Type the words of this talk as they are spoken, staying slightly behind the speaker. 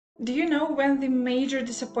Do you know when the major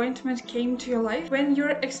disappointment came to your life? When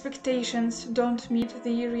your expectations don't meet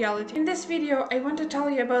the reality? In this video, I want to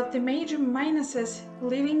tell you about the major minuses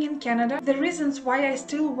living in Canada, the reasons why I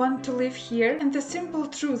still want to live here, and the simple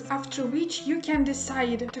truth after which you can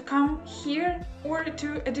decide to come here or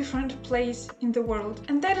to a different place in the world.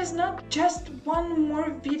 And that is not just one more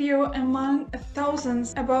video among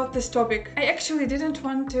thousands about this topic. I actually didn't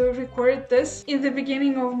want to record this in the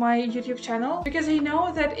beginning of my YouTube channel because I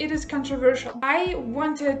know that it is controversial. I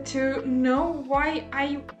wanted to know why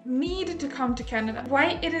I need to come to Canada,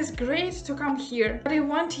 why it is great to come here. But I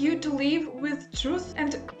want you to live with truth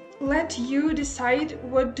and let you decide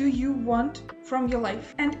what do you want from your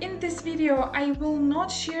life. And in this video, I will not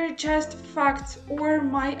share just facts or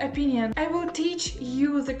my opinion. I will teach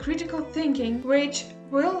you the critical thinking which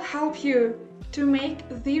will help you to make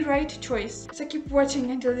the right choice. So keep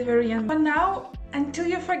watching until the very end. But now, until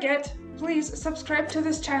you forget, please subscribe to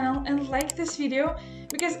this channel and like this video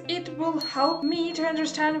because it will help me to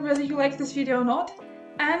understand whether you like this video or not,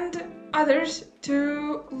 and others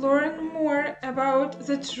to learn more about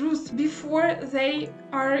the truth before they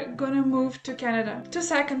are gonna move to Canada. 2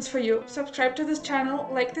 seconds for you. Subscribe to this channel,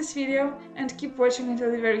 like this video, and keep watching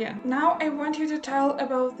until the very end. Now I want you to tell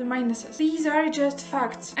about the minuses. These are just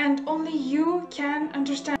facts, and only you can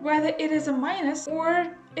understand whether it is a minus or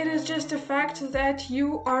it is just a fact that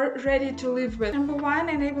you are ready to live with. Number one,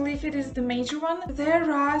 and I believe it is the major one, there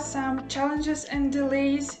are some challenges and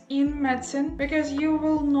delays in medicine because you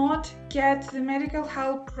will not get the medical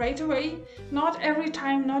help right away. Not every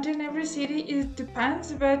time, not in every city, it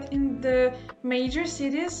depends, but in the major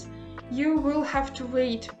cities you will have to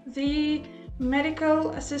wait. The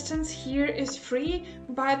medical assistance here is free,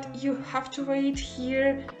 but you have to wait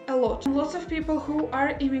here a lot. Lots of people who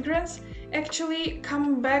are immigrants actually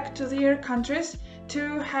come back to their countries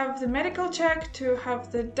to have the medical check, to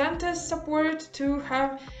have the dentist support, to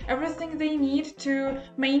have everything they need to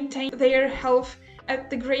maintain their health at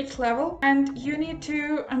the great level. And you need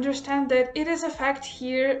to understand that it is a fact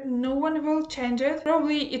here, no one will change it.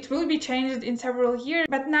 Probably it will be changed in several years,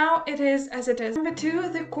 but now it is as it is. Number two,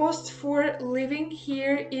 the cost for living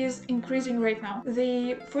here is increasing right now.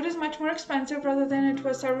 The food is much more expensive rather than it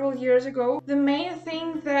was several years ago. The main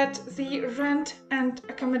thing that the rent and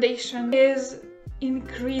accommodation is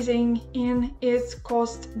increasing in its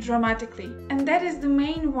cost dramatically, and that is the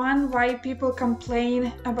main one why people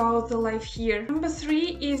complain about the life here. Number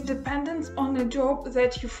three is dependence on a job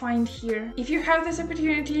that you find here. If you have this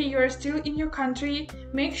opportunity, you are still in your country,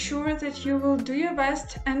 make sure that you will do your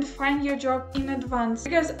best and find your job in advance,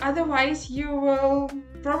 because otherwise you will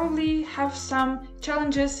probably have some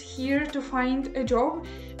challenges here to find a job,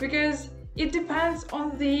 because it depends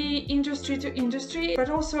on the industry to industry,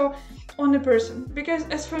 but also on the person. Because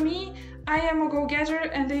as for me, I am a go-getter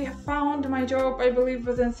and I found my job, I believe,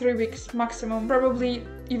 within 3 weeks maximum, probably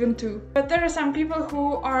even 2. But there are some people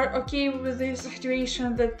who are okay with the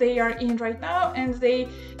situation that they are in right now and they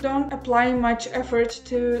don't apply much effort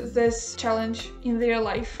to this challenge in their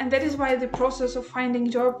life. And that is why the process of finding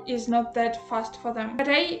a job is not that fast for them. But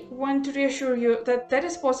I want to reassure you that that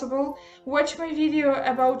is possible. Watch my video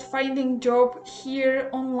about finding job here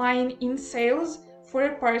online in sales for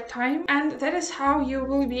a part-time, and that is how you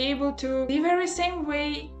will be able to the very same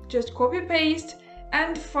way, just copy-paste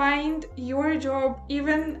and find your job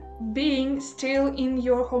even being still in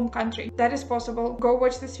your home country. That is possible. Go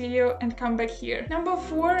watch this video and come back here. Number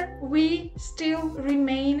four, we still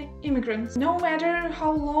remain immigrants. No matter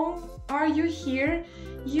how long are you here,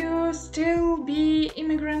 you still be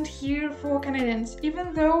immigrant here for Canadians.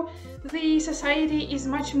 Even though the society is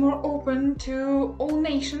much more open to all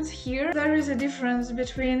nations here, there is a difference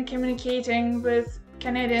between communicating with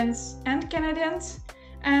Canadians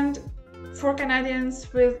and for Canadians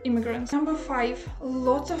with immigrants. Number five,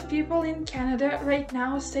 lots of people in Canada right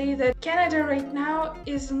now say that Canada right now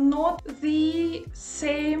is not the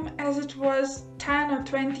same as it was 10 or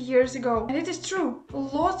 20 years ago. And it is true.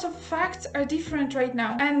 Lots of facts are different right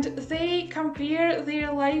now. And they compare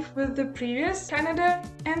their life with the previous Canada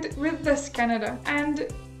and with this Canada. And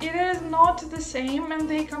it is not the same, and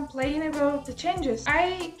they complain about the changes.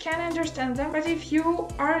 I can understand them, but if you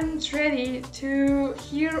aren't ready to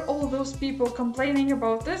hear all those people complaining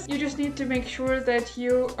about this, you just need to make sure that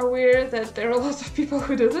you're aware that there are lots of people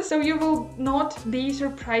who do this, so you will not be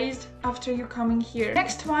surprised after you coming here.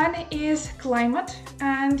 Next one is climate,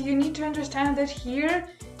 and you need to understand that here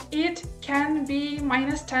it can be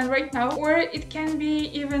 -10 right now, or it can be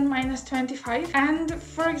even -25. And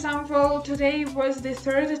for example, today was the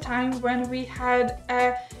third time when we had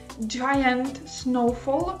a giant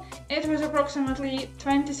snowfall. It was approximately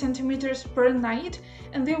 20 centimeters per night,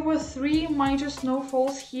 and there were 3 major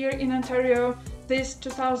snowfalls here in Ontario this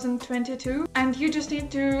 2022, and you just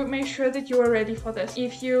need to make sure that you are ready for this.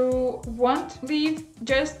 If you want live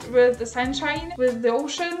just with the sunshine, with the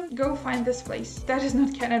ocean, go find this place. That is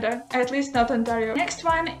not Canada, at least not Ontario. Next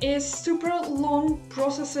one is super long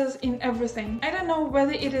processes in everything. I don't know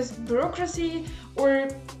whether it is bureaucracy or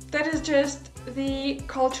that is just the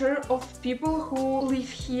culture of people who live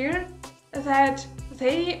here, that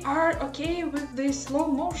they are okay with the slow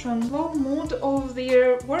mood of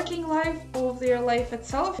their working life, of their life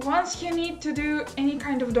itself. Once you need to do any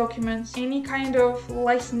kind of documents, any kind of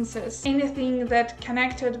licenses, anything that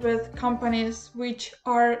connected with companies which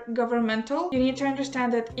are governmental, you need to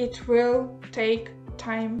understand that it will take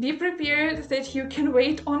time. Be prepared that you can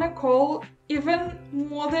wait on a call even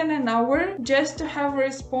more than an hour just to have a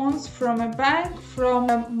response from a bank, from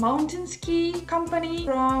a mountain ski company,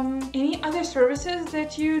 from any other services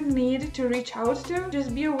that you need to reach out to.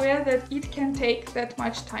 Just be aware that it can take that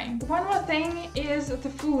much time. One more thing is the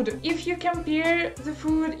food. If you compare the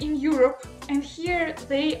food in Europe and here,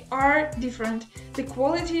 they are different. The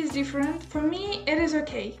quality is different. For me, it is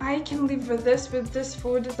okay. I can live with this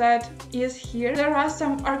food that is here. There are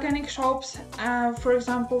some organic shops, for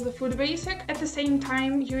example, the Food Basic. At the same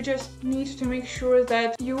time, you just need to make sure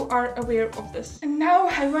that you are aware of this. And now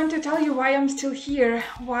I want to tell you why I'm still here,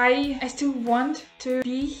 why I still want to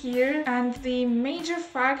be here. And the major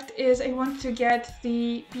fact is I want to get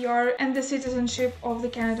the PR and the citizenship of the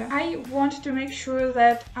Canada. I want to make sure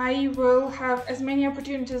that I will have as many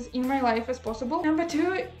opportunities in my life as possible. Number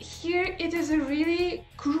 2, here it is a really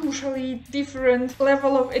crucially different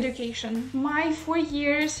level of education. My 4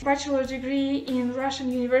 years bachelor degree in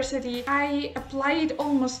Russian university, I applied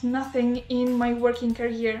almost nothing in my working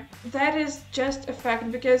career. That is just a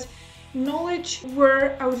fact because knowledge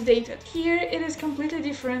were outdated. Here it is completely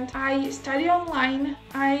different. I study online.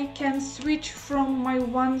 I can switch from my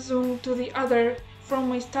one Zoom to the other, from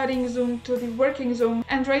my studying Zoom to the working Zoom,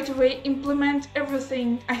 and right away implement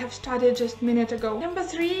everything I have studied just a minute ago. Number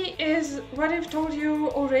 3 is what I've told you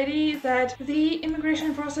already, that the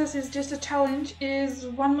immigration process is just a challenge, is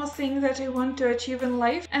one more thing that I want to achieve in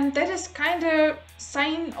life, and that is kind of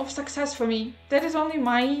sign of success for me. That is only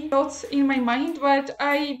my thoughts in my mind, but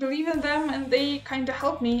I believe in them and they kind of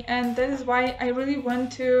help me, and that is why I really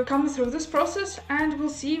want to come through this process, and we'll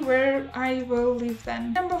see where I will live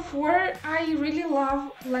then. Number 4, I really love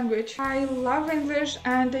language. I love English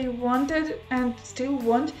and I wanted and still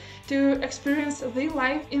want to experience the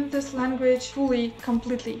life in this language fully,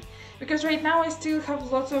 completely. Because right now I still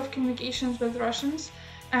have lots of communications with Russians,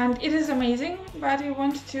 and it is amazing, but I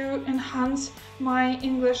want to enhance my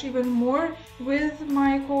English even more with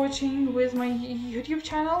my coaching, with my YouTube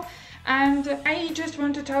channel. And I just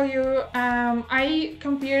want to tell you, I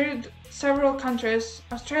compared several countries,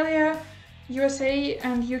 Australia, USA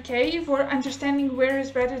and UK, for understanding where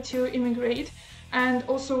is better to immigrate, and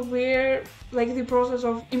also where like the process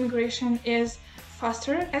of immigration is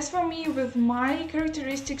faster. As for me, with my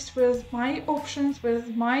characteristics, with my options,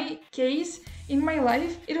 with my case in my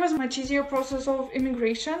life, it was a much easier process of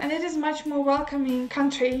immigration, and it is much more welcoming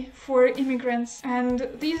country for immigrants. And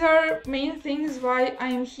these are main things why I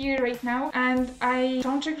am here right now, and I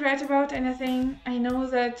don't regret about anything. I know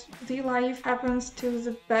that the life happens to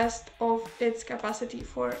the best of its capacity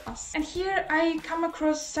for us. And here I come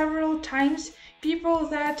across several times people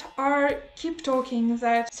that keep talking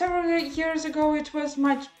that several years ago it was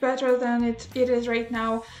much better than it is right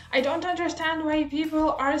now. I don't understand why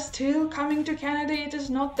people are still coming to Canada. It is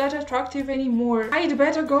not that attractive anymore. I'd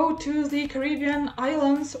better go to the Caribbean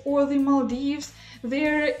islands or the Maldives.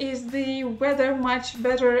 There is the weather much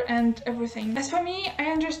better and everything. As for me, I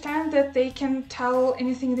understand that they can tell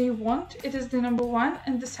anything they want. It is the number 1.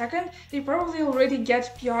 And the second, they probably already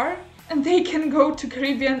get PR and they can go to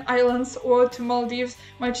Caribbean islands or to Maldives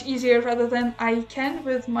much easier rather than I can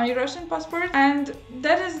with my Russian passport. And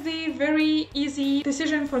that is the very easy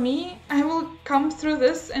decision for me. I will come through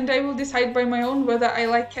this and I will decide by my own whether I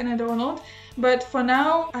like Canada or not. But for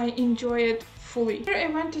now, I enjoy it fully. Here I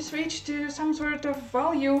want to switch to some sort of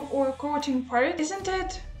value or coaching part. Isn't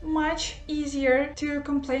it much easier to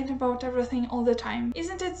complain about everything all the time?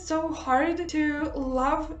 Isn't it so hard to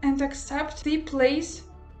love and accept the place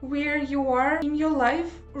where you are in your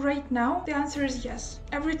life right now? The answer is yes.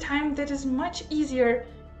 Every time that is much easier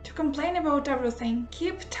to complain about everything.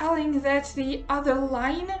 Keep telling that the other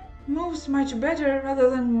line moves much better rather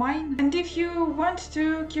than mine. And if you want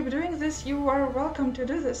to keep doing this, you are welcome to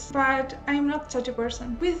do this. But I'm not such a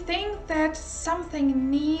person. We think that something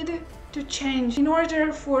needs to change in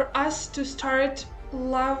order for us to start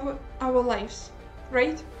love our lives,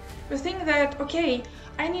 right? You think that, okay,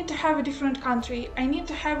 I need to have a different country, I need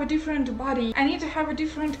to have a different body, I need to have a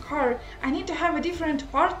different car, I need to have a different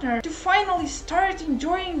partner to finally start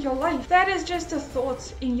enjoying your life. That is just the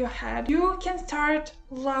thoughts in your head. You can start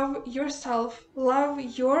love yourself, love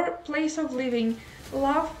your place of living,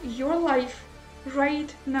 love your life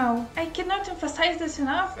right now. I cannot emphasize this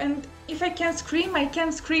enough, and if I can scream, I can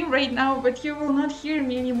scream right now, but you will not hear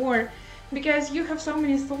me anymore. Because you have so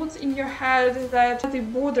many thoughts in your head that the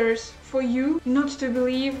borders for you not to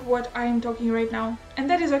believe what I'm talking right now. And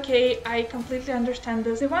that is okay, I completely understand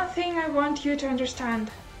this. The one thing I want you to understand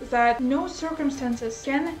that no circumstances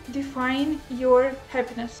can define your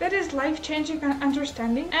happiness. That is life-changing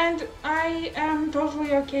understanding, and I am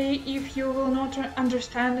totally okay if you will not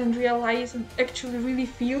understand and realize and actually really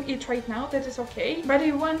feel it right now. That is okay, but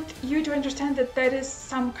I want you to understand that that is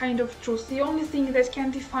some kind of truth. The only thing that can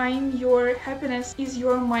define your happiness is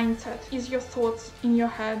your mindset, is your thoughts in your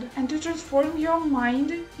head. And to transform your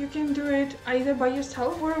mind, you can do it either by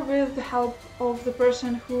yourself or with the help of the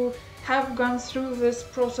person who have gone through this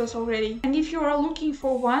process already. And if you are looking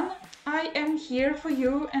for one, I am here for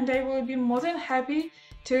you, and I will be more than happy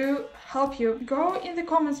to help you. Go in the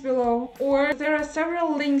comments below, or there are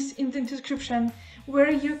several links in the description where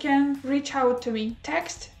you can reach out to me.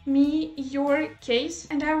 Text me your case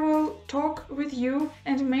and I will talk with you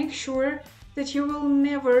and make sure that you will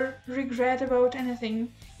never regret about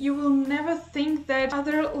anything. You will never think that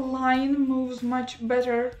other line moves much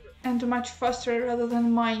better and much faster rather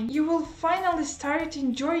than mine. You will finally start to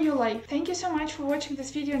enjoy your life. Thank you so much for watching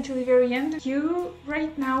this video until the very end. You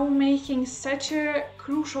right now making such a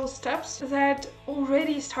crucial steps that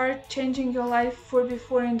already start changing your life for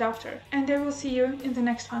before and after. And I will see you in the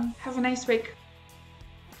next one. Have a nice week.